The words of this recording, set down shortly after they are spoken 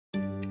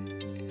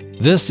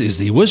This is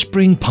the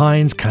Whispering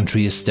Pines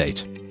Country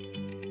Estate.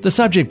 The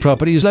subject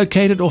property is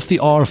located off the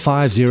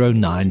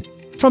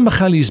R509 from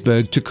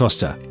Magaliesburg to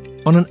Costa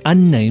on an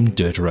unnamed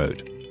dirt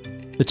road.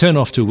 The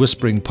turnoff to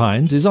Whispering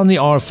Pines is on the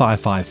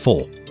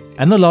R554,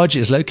 and the lodge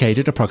is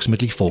located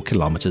approximately 4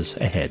 kilometers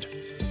ahead.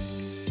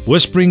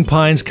 Whispering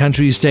Pines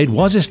Country Estate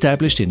was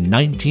established in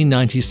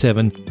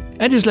 1997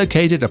 and is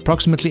located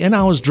approximately an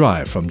hour's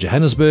drive from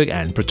Johannesburg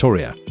and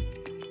Pretoria.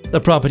 The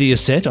property is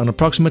set on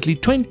approximately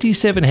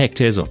 27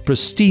 hectares of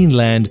pristine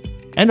land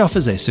and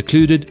offers a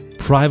secluded,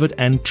 private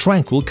and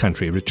tranquil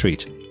country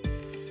retreat.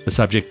 The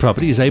subject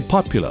property is a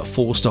popular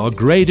 4-star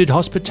graded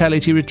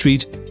hospitality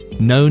retreat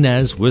known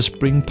as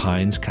Whispering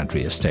Pines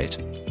Country Estate.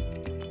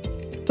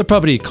 The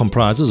property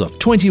comprises of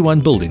 21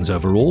 buildings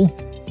overall.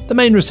 The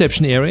main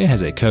reception area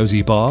has a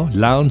cozy bar,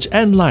 lounge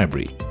and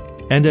library,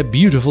 and a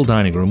beautiful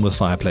dining room with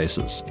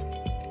fireplaces.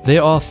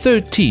 There are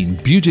 13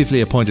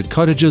 beautifully appointed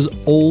cottages,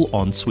 all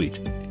en suite.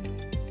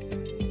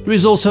 There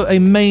is also a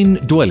main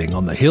dwelling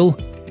on the hill,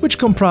 which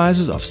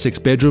comprises of 6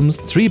 bedrooms,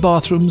 3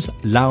 bathrooms,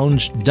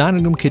 lounge,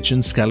 dining room,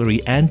 kitchen,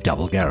 scullery and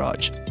double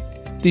garage.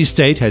 The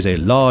estate has a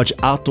large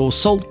outdoor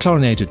salt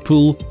chlorinated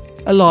pool,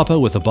 a lapa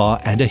with a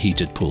bar and a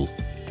heated pool.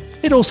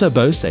 It also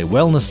boasts a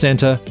wellness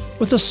centre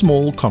with a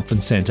small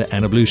conference centre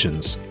and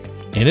ablutions.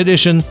 In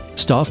addition,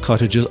 staff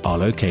cottages are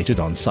located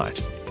on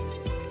site.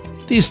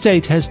 The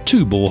estate has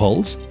 2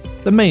 boreholes,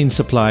 the main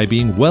supply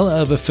being well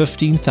over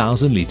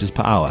 15,000 litres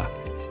per hour,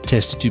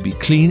 tested to be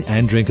clean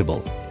and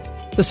drinkable.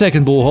 The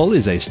second borehole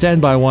is a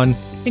standby one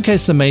in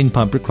case the main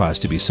pump requires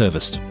to be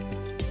serviced.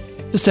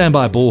 The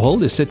standby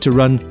borehole is set to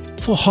run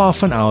for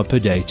half an hour per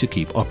day to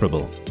keep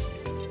operable.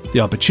 The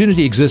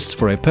opportunity exists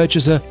for a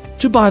purchaser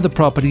to buy the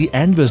property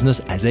and business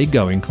as a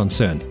going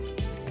concern.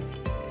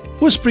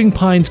 Whispering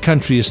Pines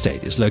Country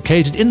Estate is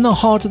located in the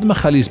heart of the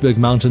Magaliesburg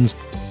Mountains,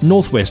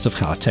 northwest of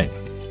Gauteng.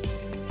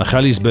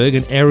 Magaliesburg,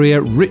 an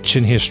area rich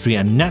in history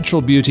and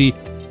natural beauty,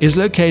 is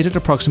located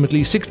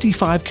approximately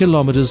 65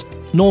 kilometers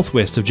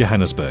northwest of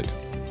Johannesburg.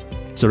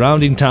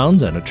 Surrounding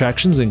towns and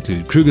attractions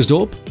include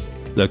Krugersdorp,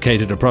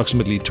 located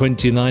approximately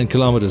 29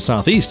 kilometers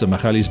southeast of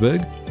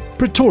Magaliesburg,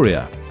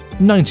 Pretoria,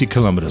 90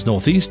 kilometers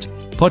northeast,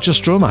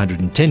 Potchefstroom,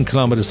 110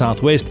 kilometers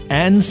southwest,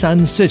 and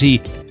Sun City,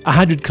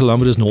 100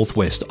 kilometers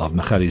northwest of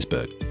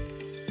Magaliesburg.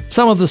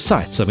 Some of the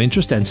sites of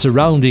interest and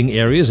surrounding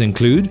areas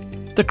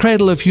include the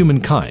Cradle of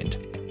Humankind,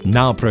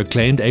 now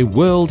proclaimed a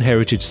World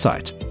Heritage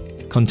Site,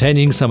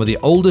 containing some of the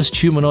oldest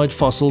humanoid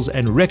fossils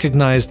and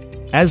recognized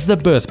as the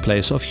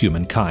birthplace of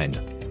humankind.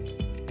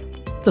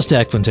 The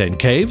Sterkfontein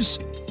Caves,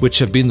 which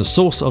have been the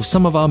source of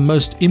some of our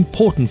most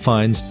important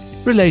finds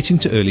relating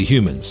to early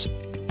humans,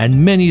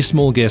 and many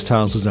small guest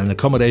houses and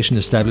accommodation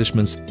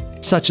establishments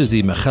such as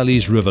the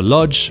Magalies River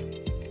Lodge,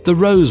 the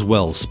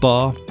Rosewell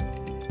Spa,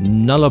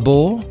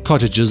 Nullarbor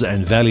Cottages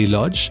and Valley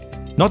Lodge,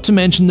 not to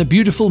mention the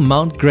beautiful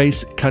Mount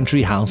Grace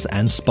Country House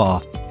and Spa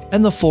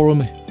and the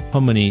Forum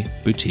Harmony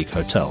Boutique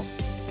Hotel.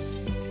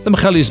 The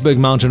Magaliesburg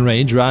mountain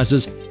range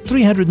rises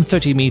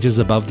 330 meters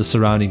above the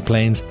surrounding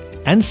plains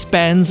and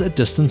spans a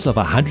distance of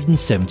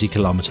 170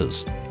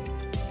 kilometers.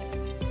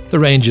 The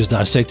range is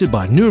dissected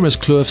by numerous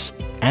kloofs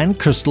and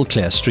crystal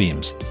clear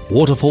streams,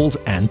 waterfalls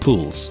and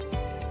pools.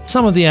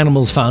 Some of the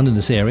animals found in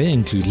this area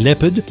include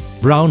leopard,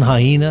 brown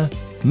hyena,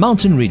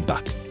 mountain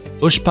reedbuck,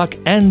 ushbuck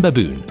and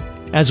baboon,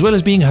 as well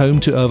as being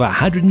home to over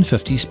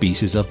 150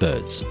 species of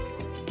birds.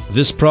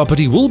 This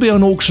property will be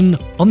on auction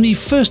on the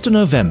 1st of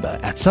November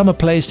at Summer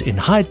Place in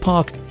Hyde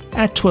Park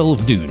at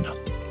 12 noon.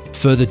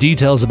 Further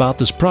details about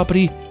this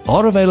property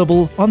are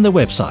available on the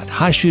website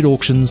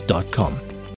highstreetauctions.com.